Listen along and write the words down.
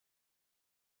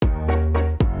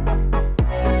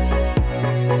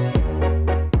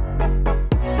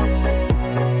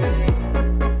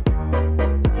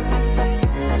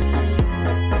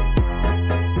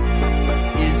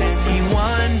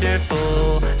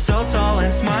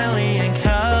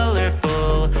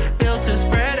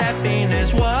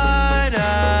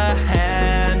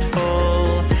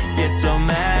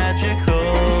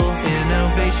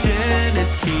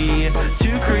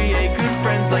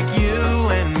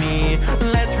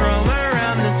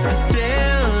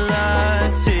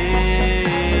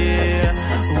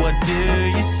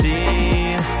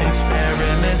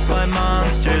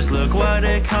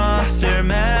they're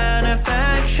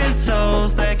manufactured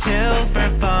souls that kill for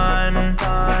fun,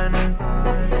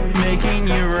 making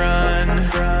you run.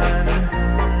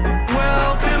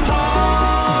 Welcome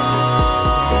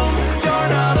home, you're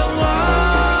not alone.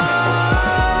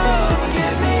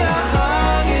 Give me a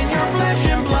hug in your flesh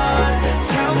and blood.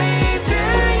 Tell me, do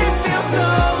you feel so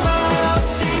loved?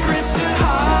 Secrets to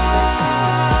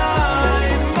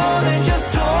hide, more than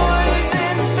just toys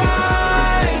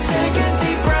inside. Take a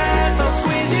deep breath, I'll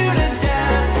squeeze you to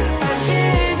death, but she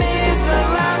needs the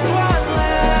last one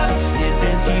left.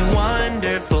 Isn't he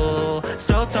wonderful?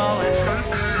 So tall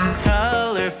and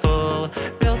colorful,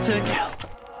 built to kill.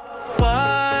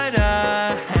 What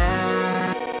a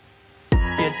hand,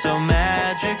 it's so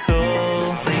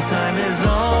magical. Playtime is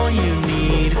all you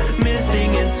need.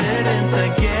 Missing incidents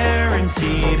are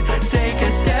guaranteed. Take a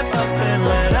step up and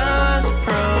let us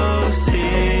proceed.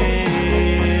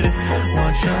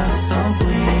 Watch us all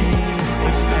bleed.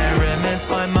 Experiments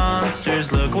by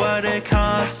monsters, look what it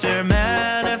cost her.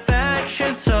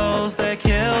 Manufactured souls that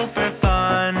kill for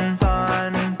fun,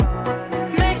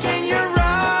 making you run.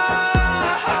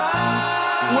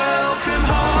 Welcome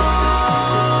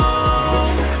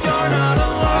home, you're not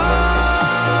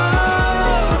alone.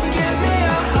 Give me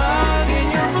a hug in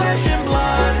your flesh and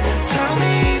blood. Tell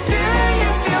me, do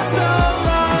you feel so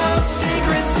loved?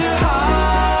 Secrets to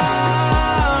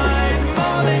hide,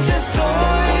 more than just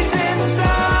toys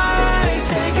inside.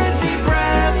 Take a deep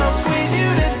breath, I'll squeeze you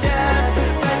to death,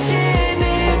 but she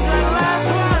needs the last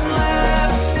one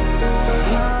left.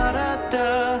 La da da,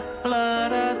 la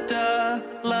da da,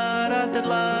 la da da,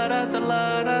 la da da,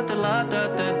 la da da, la da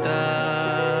da da,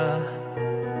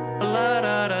 la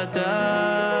da da da.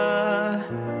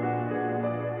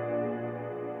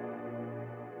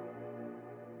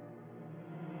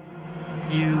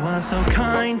 You are so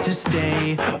kind to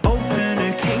stay. Open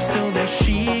her case so that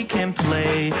she can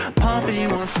play. Poppy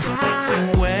wants to